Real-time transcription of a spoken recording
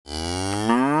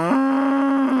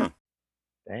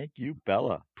Thank you,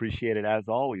 Bella. Appreciate it as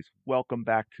always. Welcome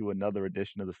back to another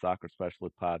edition of the Soccer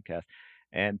Specialist Podcast.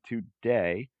 And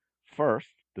today, first,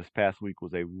 this past week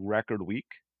was a record week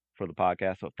for the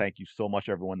podcast. So thank you so much,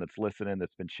 everyone that's listening,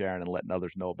 that's been sharing and letting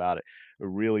others know about it. I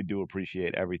really do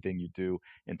appreciate everything you do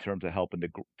in terms of helping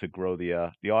to grow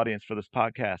the audience for this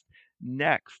podcast.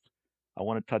 Next, I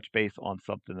want to touch base on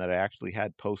something that I actually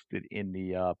had posted in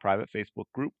the private Facebook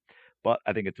group, but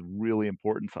I think it's really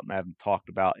important, something I haven't talked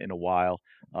about in a while,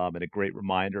 and a great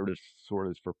reminder. This sort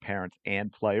of is for parents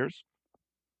and players.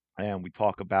 And we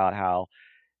talk about how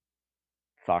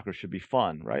soccer should be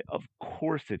fun, right? Of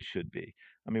course it should be.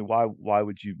 I mean, why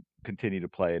would you continue to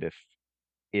play it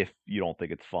if you don't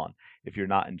think it's fun, if you're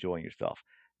not enjoying yourself?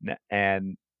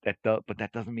 And but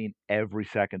that doesn't mean every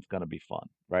second's going to be fun,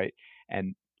 right?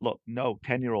 And look, no,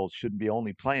 10-year-olds shouldn't be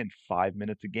only playing 5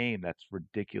 minutes a game. That's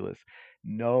ridiculous.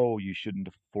 No, you shouldn't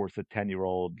force a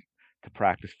 10-year-old to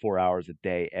practice 4 hours a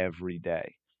day every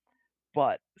day.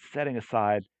 But setting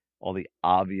aside all the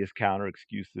obvious counter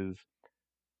excuses,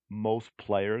 most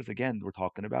players, again, we're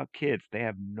talking about kids, they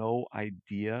have no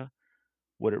idea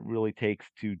what it really takes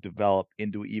to develop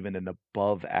into even an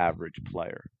above average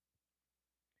player.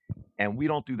 And we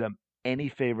don't do them any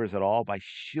favors at all by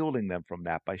shielding them from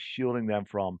that, by shielding them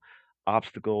from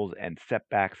obstacles and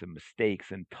setbacks and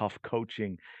mistakes and tough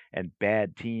coaching and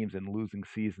bad teams and losing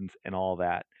seasons and all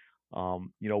that.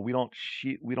 We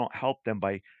don't help them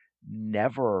by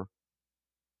never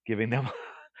giving them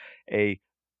a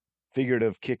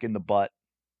figurative kick in the butt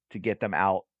to get them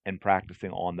out and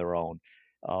practicing on their own,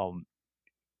 um,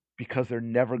 because they're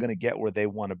never going to get where they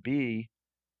want to be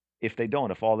if they don't.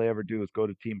 If all they ever do is go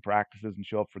to team practices and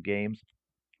show up for games,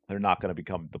 they're not going to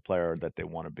become the player that they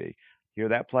want to be. Hear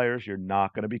that, players? You're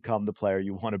not going to become the player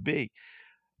you want to be.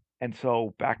 And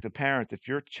so, back to parents, if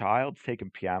your child's taking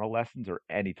piano lessons or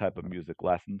any type of music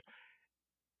lessons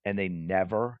and they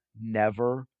never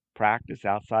practice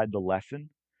outside the lesson,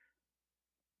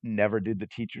 never did the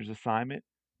teacher's assignment,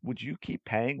 would you keep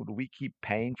paying? Would we keep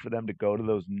paying for them to go to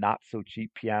those not so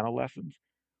cheap piano lessons?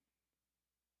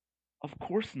 Of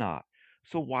course not.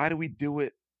 So why do we do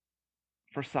it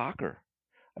for soccer?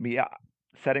 I mean, yeah,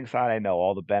 setting aside, I know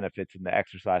all the benefits and the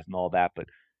exercise and all that, but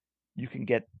you can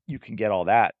get all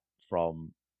that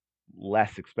from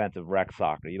less expensive rec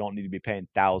soccer. You don't need to be paying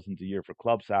thousands a year for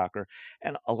club soccer,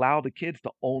 and allow the kids to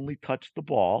only touch the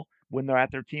ball when they're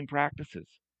at their team practices.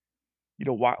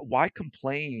 Why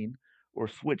complain or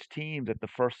switch teams at the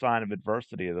first sign of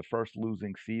adversity or the first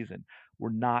losing season? We're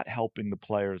not helping the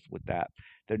players with that.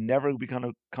 They're never going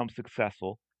to become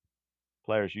successful.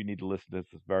 Players, you need to listen to this.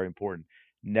 It's very important.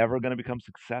 Never going to become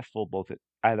successful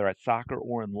either at soccer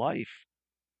or in life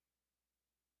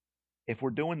if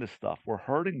we're doing this stuff. We're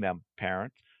hurting them,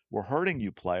 parents. We're hurting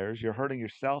you, players. You're hurting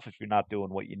yourself if you're not doing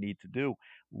what you need to do.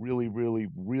 Really, really,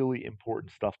 really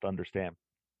important stuff to understand.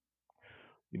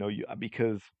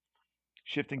 Because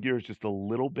shifting gears just a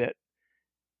little bit,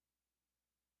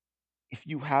 if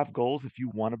you have goals, if you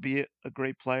want to be a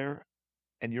great player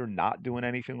and you're not doing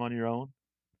anything on your own,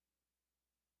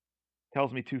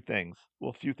 tells me two things.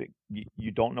 Well, a few things.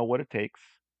 You don't know what it takes.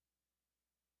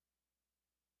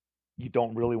 You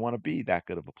don't really want to be that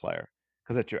good of a player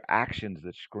because it's your actions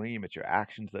that scream, it's your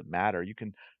actions that matter. You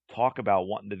can talk about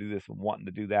wanting to do this and wanting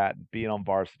to do that, and being on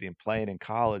varsity and playing in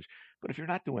college, but if you're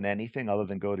not doing anything other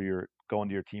than going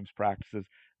to your team's practices,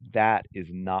 that is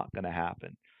not going to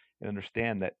happen. And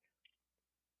understand that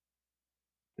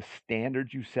the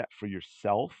standards you set for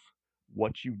yourself,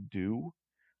 what you do,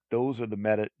 those are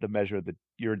the measure of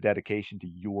your dedication to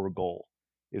your goal.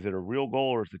 Is it a real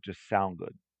goal or does it just sound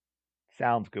good?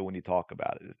 Sounds good when you talk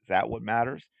about it. Is that what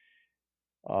matters?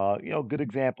 Good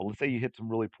example. Let's say you hit some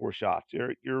really poor shots.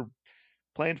 You're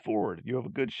playing forward. You have a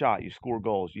good shot. You score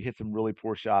goals. You hit some really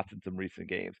poor shots in some recent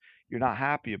games. You're not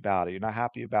happy about it. You're not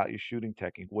happy about your shooting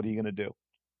technique. What are you going to do?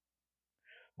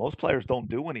 Most players don't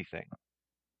do anything.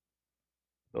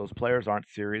 Those players aren't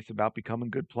serious about becoming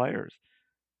good players.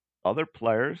 Other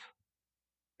players,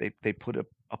 they put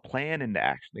a plan into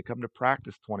action. They come to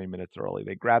practice 20 minutes early.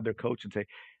 They grab their coach and say,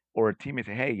 or a teammate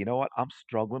say, hey, you know what? I'm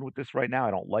struggling with this right now.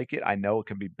 I don't like it. I know it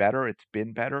can be better. It's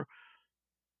been better.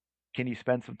 Can you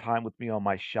spend some time with me on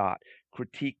my shot?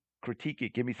 Critique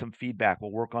it. Give me some feedback.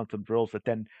 We'll work on some drills that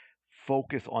then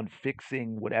focus on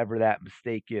fixing whatever that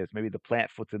mistake is. Maybe the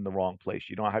plant foot's in the wrong place.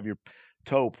 You don't have your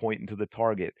toe pointing to the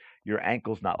target. Your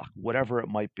ankle's not, whatever it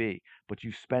might be. But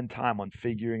you spend time on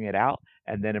figuring it out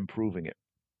and then improving it.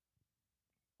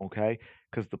 Okay?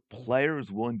 Because the player who's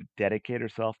willing to dedicate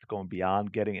herself to going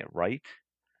beyond getting it right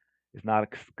is not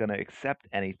going to accept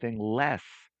anything less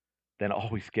than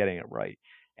always getting it right,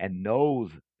 and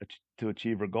knows to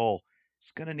achieve her goal,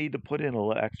 is going to need to put in a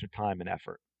little extra time and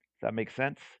effort. Does that make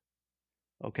sense?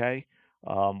 Okay.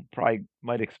 Probably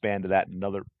might expand to that in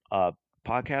another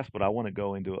podcast, but I want to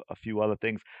go into a few other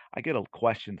things. I get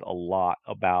questions a lot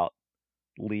about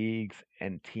leagues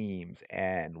and teams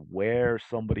and where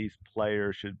somebody's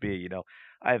player should be.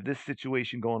 I have this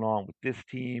situation going on with this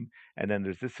team, and then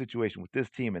there's this situation with this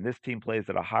team, and this team plays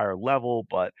at a higher level,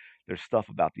 but there's stuff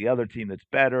about the other team that's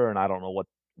better, and I don't know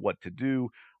what to do.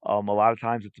 A lot of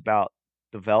times it's about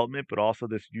development, but also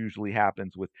this usually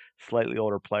happens with slightly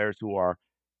older players who are,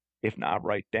 if not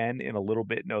right then, in a little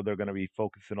bit, know they're going to be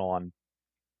focusing on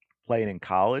playing in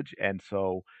college, and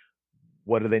so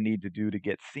what do they need to do to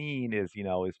get seen is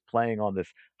playing on this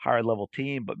higher level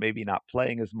team, but maybe not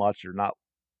playing as much or not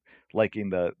liking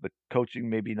the coaching,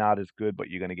 maybe not as good, but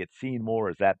you're going to get seen more.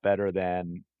 Is that better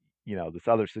than, this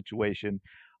other situation?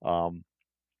 Um,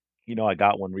 I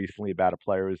got one recently about a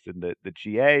player who's in the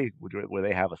GA where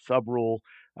they have a sub rule.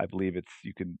 I believe it's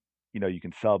you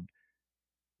can sub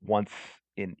once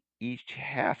in each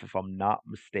half, if I'm not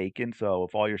mistaken. So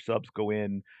if all your subs go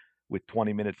in with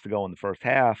 20 minutes to go in the first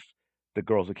half, the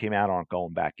girls that came out aren't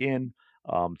going back in.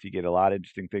 So you get a lot of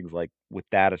interesting things like with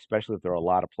that, especially if there are a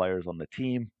lot of players on the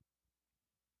team.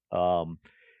 Um,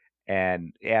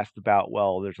 and asked about,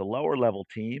 well, there's a lower level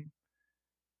team,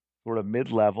 sort of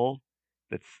mid level,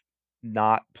 that's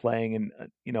not playing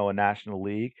in a national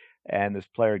league, and this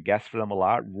player guests for them a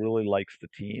lot, really likes the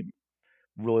team,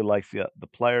 really likes the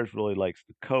players, really likes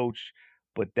the coach,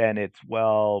 but then it's,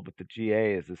 well, but the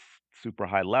GA is this super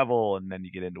high level, and then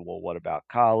you get into, well, what about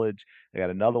college? They got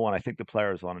another one. I think the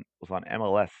player was on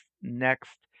MLS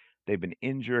Next. They've been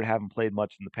injured, haven't played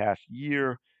much in the past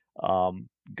year.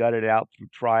 Gutted out through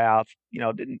tryouts.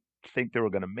 Didn't think they were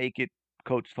going to make it.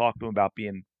 Coach talked to him about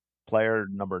being player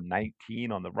number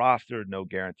 19 on the roster, no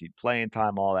guaranteed playing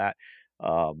time, all that.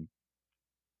 Um,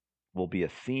 will be a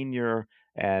senior,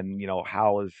 and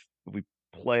how is we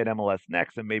play at MLS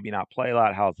Next and maybe not play a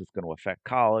lot, how is this going to affect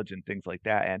college and things like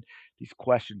that? And these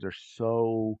questions are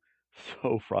so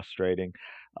so frustrating.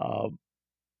 um,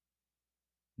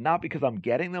 Not because I'm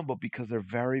getting them, but because they're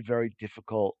very very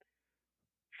difficult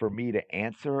for me to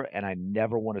answer, and I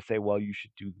never want to say, well, you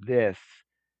should do this,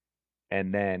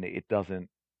 and then it doesn't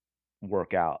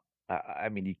work out. I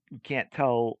mean, you can't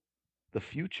tell the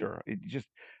future. It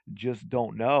just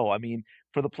don't know. I mean,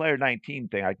 for the player 19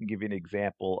 thing, I can give you an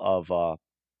example of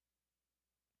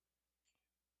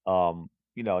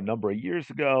a number of years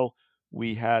ago,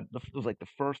 it was like the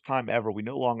first time ever we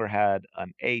no longer had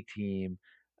an A team,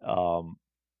 um,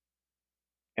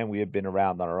 and we had been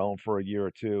around on our own for a year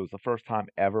or two. It was the first time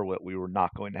ever that we were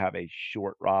not going to have a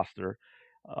short roster.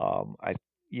 I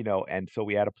and so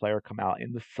we had a player come out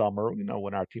in the summer,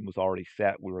 when our team was already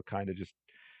set. We were kind of just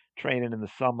training in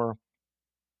the summer,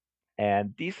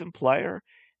 and decent player,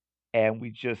 and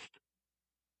we just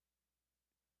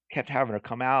kept having her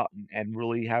come out and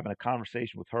really having a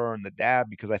conversation with her and the dad,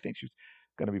 because I think she was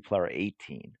going to be player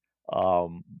 18.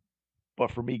 Um,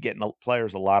 but for me, getting the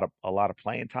players a lot of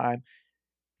playing time,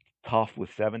 tough with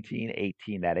 17,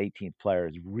 18. That 18th player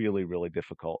is really really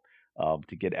difficult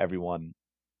to get everyone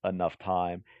enough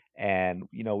time. And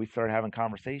we started having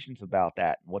conversations about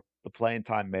that, what the playing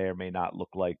time may or may not look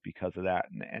like because of that,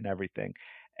 and everything.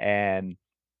 And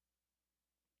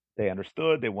they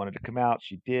understood. They wanted to come out.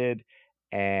 She did,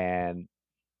 and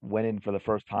went in for the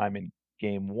first time in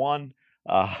game one.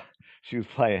 Uh, she was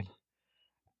playing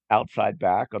outside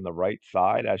back on the right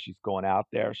side. As she's going out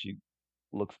there, she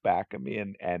looks back at me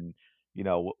and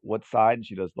what side, and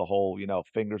she does the whole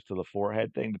fingers to the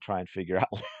forehead thing to try and figure out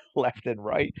left and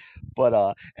right.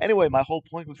 But anyway, my whole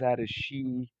point was that is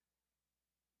she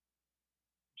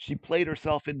played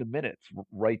herself into minutes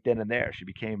right then and there. She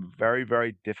became a very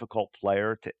very difficult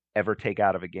player to ever take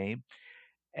out of a game.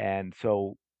 And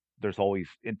so there's always,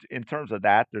 in terms of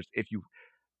that, there's, if you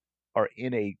are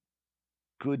in a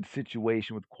good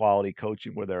situation with quality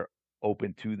coaching where they're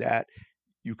open to that,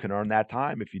 you can earn that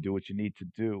time if you do what you need to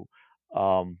do.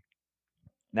 Um,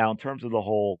 Now, in terms of the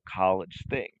whole college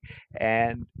thing,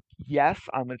 and yes,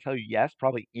 I'm going to tell you, yes,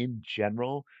 probably in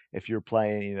general, if you're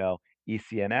playing,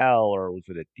 ECNL, or was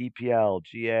it a DPL,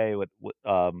 GA,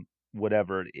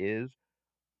 whatever it is,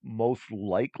 most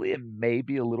likely it may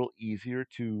be a little easier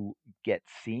to get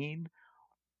seen.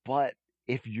 But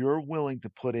if you're willing to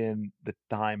put in the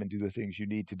time and do the things you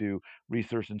need to do,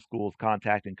 research in schools,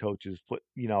 contacting coaches, put,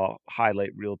 a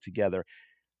highlight reel together,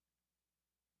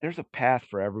 there's a path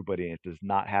for everybody, and it does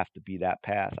not have to be that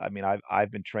path. I mean,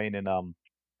 I've been training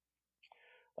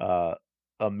uh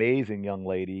amazing young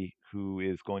lady who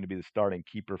is going to be the starting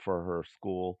keeper for her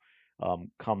school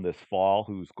come this fall,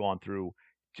 who's gone through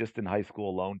just in high school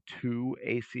alone, two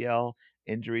ACL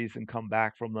injuries and come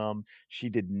back from them. She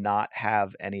did not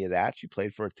have any of that. She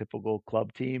played for a typical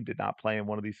club team, did not play in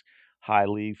one of these high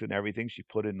leagues and everything. She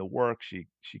put in the work. She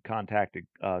contacted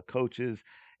coaches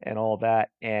and all that.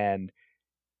 And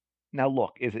now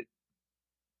look, is it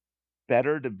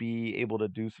better to be able to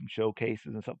do some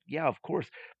showcases and stuff? Yeah, of course.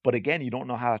 But again, you don't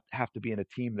know how have to be in a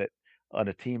team that on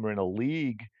a team or in a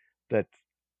league that's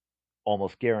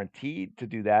almost guaranteed to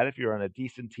do that if you're on a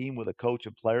decent team with a coach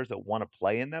and players that want to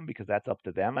play in them because that's up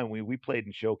to them. And we played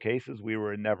in showcases. We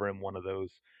were never in one of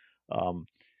those. Um,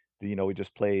 we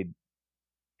just played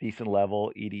decent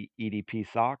level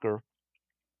EDP soccer,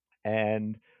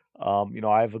 and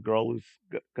I have a girl who's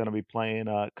going to be playing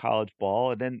college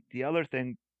ball, and then the other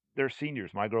thing, they're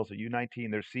seniors. My girls are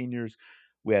U19, they're seniors.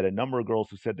 We had a number of girls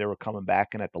who said they were coming back,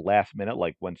 and at the last minute,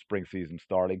 like when spring season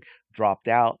starting, dropped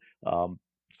out.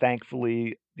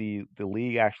 Thankfully, the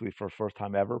league actually for the first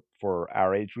time ever for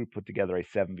our age group put together a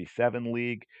 7v7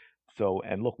 league. So,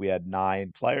 and look, we had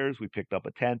 9 players. We picked up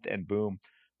a tenth, and boom,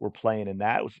 we're playing in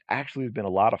that. It was actually been a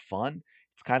lot of fun.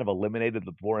 It's kind of eliminated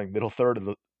the boring middle third of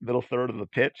the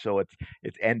pitch, so it's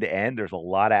end to end. There's a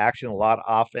lot of action, a lot of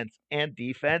offense and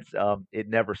defense. It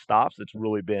never stops. It's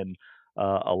really been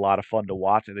a lot of fun to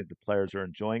watch. I think the players are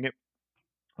enjoying it.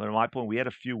 But at my point, we had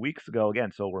a few weeks ago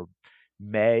again, so we're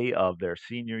May of their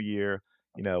senior year.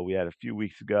 We had a few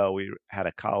weeks ago. We had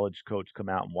a college coach come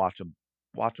out and watch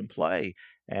them play,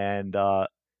 and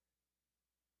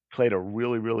played a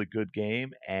really really good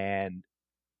game. And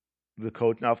the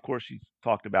coach. Now, of course, she's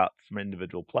talked about some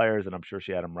individual players, and I'm sure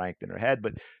she had them ranked in her head,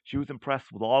 but she was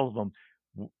impressed with all of them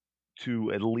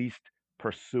to at least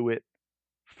pursue it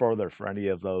further for any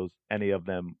of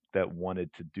them that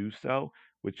wanted to do so,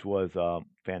 which was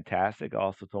fantastic. I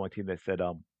also told my team, they said,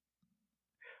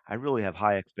 I really have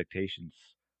high expectations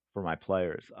for my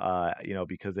players,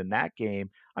 because in that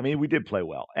game, I mean, we did play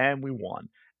well and we won,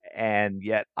 and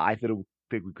yet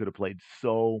think we could have played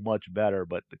so much better.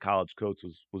 But the college coach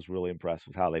was really impressed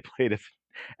with how they played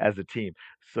as a team.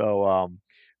 So,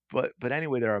 but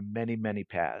anyway, there are many many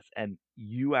paths, and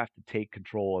you have to take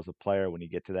control as a player when you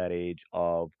get to that age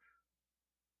of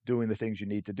doing the things you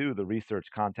need to do, the research,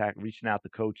 contact, reaching out to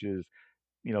coaches,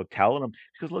 telling them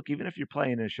because look, even if you're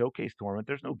playing in a showcase tournament,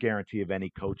 there's no guarantee of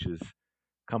any coaches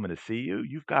coming to see you.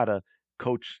 You've got to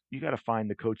you got to find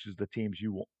the coaches, the teams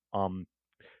um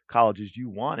colleges you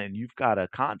want, and you've got to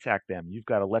contact them. You've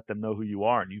got to let them know who you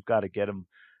are, and you've got to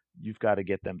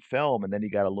get them film, and then you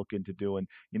got to look into doing,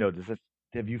 does this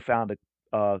have you found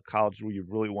a college where you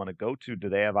really want to go to? Do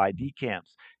they have ID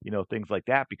camps? Things like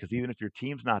that. Because even if your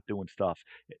team's not doing stuff,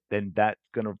 then that's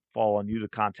going to fall on you to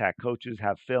contact coaches,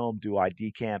 have film, do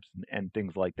ID camps, and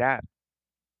things like that.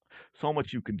 So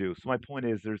much you can do. So my point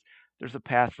is, there's a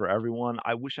path for everyone.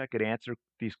 I wish I could answer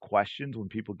these questions when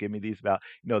people give me these about,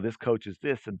 this coach is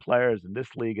this and players in this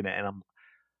league, and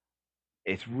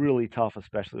it's really tough,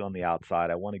 especially on the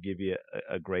outside. I want to give you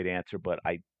a great answer, but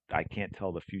I can't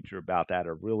tell the future about that,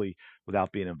 or really,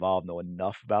 without being involved, know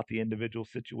enough about the individual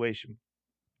situation.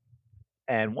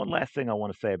 And one last thing I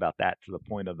want to say about that, to the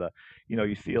point of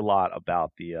you see a lot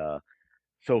about the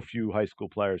so few high school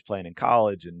players playing in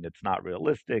college, and it's not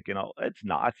realistic. It's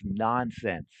not. It's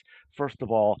nonsense. First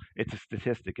of all, it's a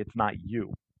statistic. It's not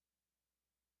you.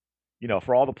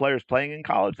 For all the players playing in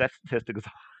college, that statistic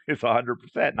is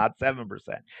 100%, not 7%.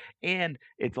 And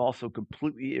it's also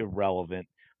completely irrelevant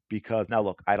because now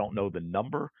look, I don't know the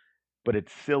number, but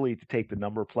it's silly to take the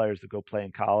number of players that go play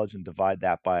in college and divide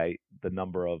that by the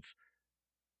number of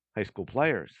high school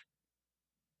players.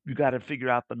 You got to figure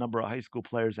out the number of high school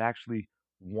players actually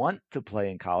want to play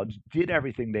in college, did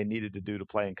everything they needed to do to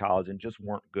play in college, and just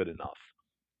weren't good enough.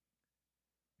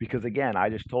 Because again, I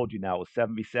just told you now it was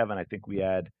 7v7. I think we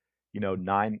had,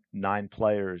 nine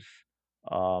players,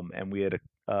 and we had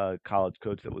a college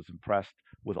coach that was impressed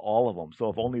with all of them. So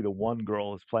if only the one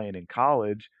girl is playing in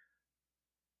college,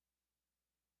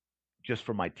 just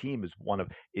for my team is one of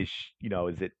is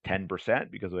it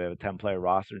 10% because we have a 10-player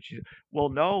roster? And she's, well,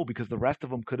 no, because the rest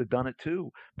of them could have done it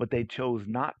too, but they chose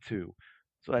not to.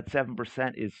 So that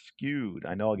 7% is skewed.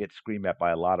 I know I get screamed at by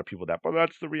a lot of people that, but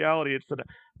that's the reality.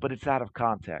 But it's out of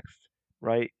context,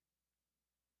 right?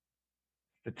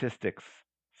 Statistics.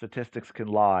 Statistics can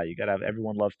lie. You got to have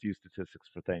everyone loves to use statistics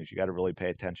for things. You got to really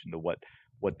pay attention to what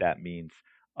that means.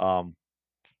 Um,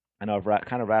 I know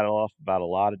kind of rattled off about a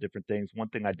lot of different things. One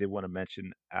thing I did want to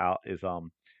mention out is I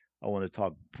want to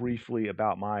talk briefly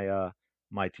about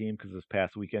my team because this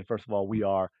past weekend, first of all, we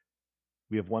are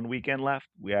we have one weekend left.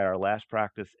 We had our last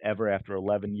practice ever after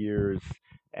 11 years,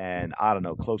 and I don't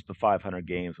know, close to 500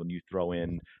 games when you throw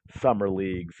in summer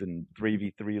leagues and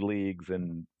 3v3 leagues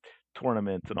and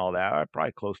tournaments and all that.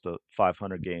 Probably close to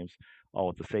 500 games, all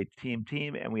with the same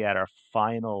team. And we had our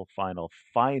final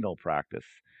practice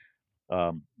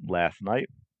last night,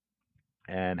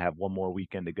 and have one more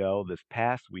weekend to go. This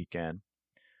past weekend,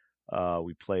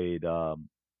 we played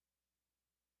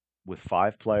with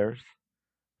 5 players.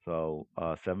 So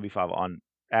 75 on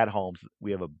at homes.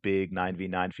 We have a big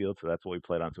 9v9 field, so that's what we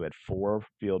played on. So we had 4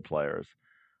 field players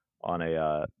on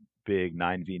a big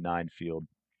 9v9 field.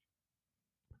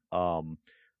 Um,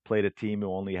 Played a team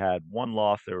who only had one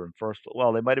loss. They were in first.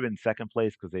 Well, they might have been second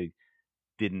place because they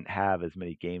didn't have as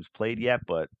many games played yet.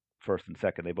 But first and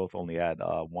second, they both only had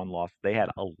one loss. They had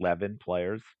 11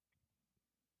 players,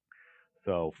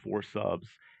 so 4 subs.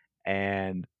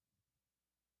 And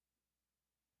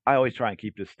I always try and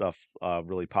keep this stuff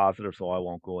really positive, so I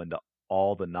won't go into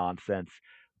all the nonsense.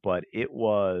 But it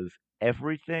was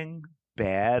everything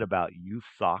bad about youth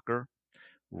soccer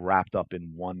wrapped up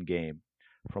in one game,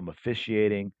 from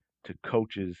officiating to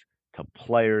coaches to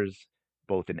players,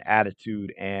 both in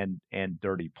attitude and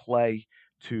dirty play,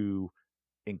 to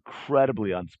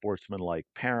incredibly unsportsmanlike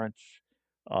parents.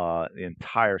 The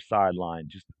entire sideline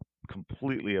just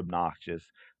completely obnoxious.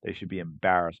 They should be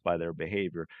embarrassed by their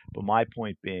behavior. But my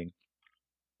point being,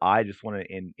 I just want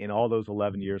to, in all those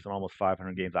 11 years and almost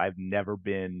 500 games, I've never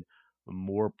been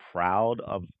more proud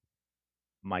of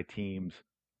my team's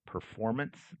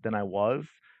performance than I was.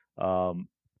 Um,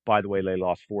 by the way, they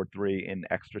lost 4-3 in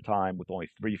extra time with only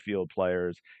 3 field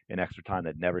players in extra time.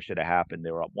 That never should have happened.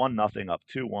 They were up 1-0, up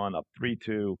 2-1, up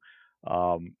 3-2.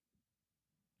 Um,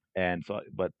 and so,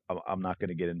 but I'm not going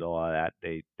to get into all of that.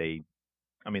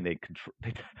 I mean,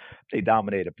 they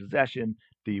dominated possession.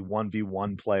 The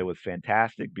 1v1 play was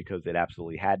fantastic because it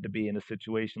absolutely had to be in a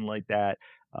situation like that.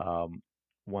 Um,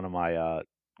 one of my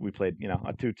we played,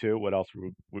 a 2-2. What else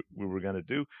we were going to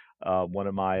do? One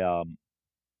of my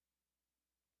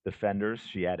defenders,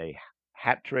 she had a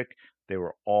hat trick. They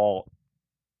were all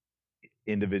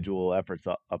individual efforts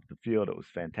up the field. It was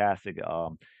fantastic. It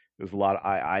was a lot.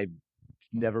 I've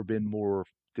never been more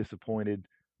disappointed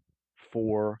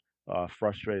for,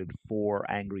 frustrated for,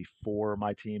 angry for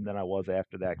my team than I was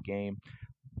after that game.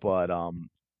 But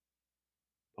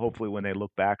hopefully, when they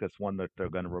look back, it's one that they're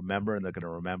going to remember, and they're going to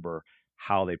remember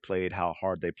how they played, how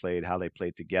hard they played, how they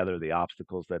played together, the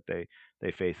obstacles that they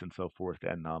face, and so forth,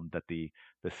 and that the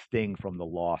sting from the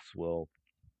loss will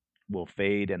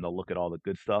fade, and they'll look at all the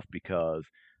good stuff because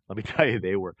let me tell you,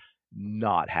 they were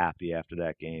not happy after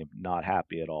that game, not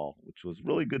happy at all, which was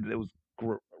really good. It was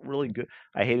really good.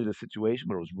 I hated the situation,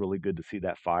 but it was really good to see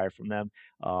that fire from them.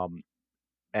 Um,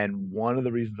 and one of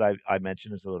the reasons I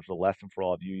mentioned is, so there's a lesson for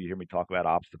all of you. You hear me talk about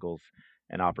obstacles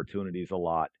and opportunities a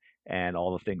lot, and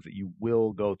all the things that you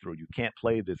will go through. You can't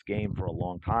play this game for a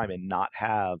long time and not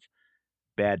have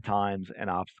bad times and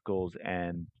obstacles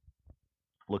and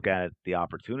look at the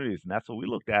opportunities, and that's what we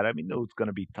looked at. I mean, no, it's going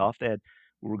to be tough.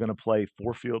 We were going to play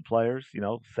 4 field players,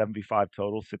 75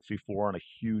 total, 64 on a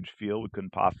huge field. We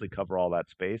couldn't possibly cover all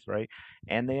that space, right?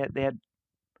 And they had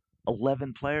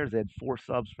 11 players. They had 4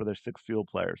 subs for their 6 field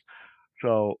players.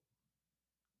 So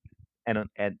and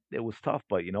it was tough,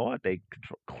 but you know what? They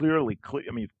clearly,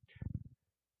 I mean,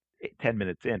 10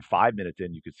 minutes in, 5 minutes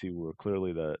in, you could see we were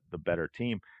clearly the better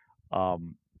team.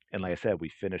 Um, and like I said,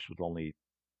 we finished with only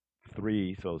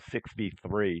 3, so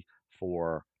 6v3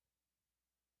 for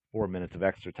 4 minutes of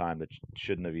extra time that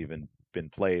shouldn't have even been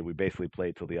played. We basically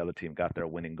played till the other team got their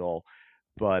winning goal.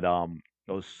 But I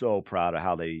was so proud of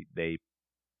how they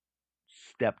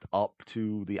stepped up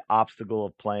to the obstacle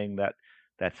of playing that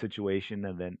situation,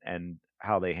 and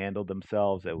how they handled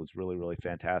themselves. It was really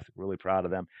fantastic. Really proud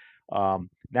of them.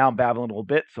 Now I'm babbling a little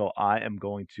bit, so I am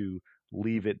going to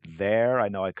leave it there. I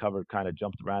know I kind of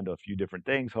jumped around to a few different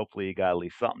things. Hopefully, you got at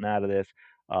least something out of this.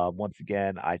 Once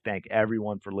again, I thank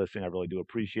everyone for listening. I really do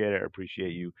appreciate it. I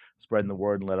appreciate you spreading the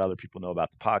word and let other people know about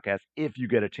the podcast. If you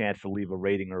get a chance to leave a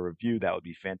rating or review, that would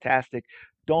be fantastic.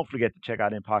 Don't forget to check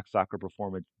out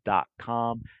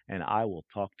ImpactSoccerPerformance.com, and I will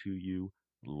talk to you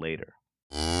later.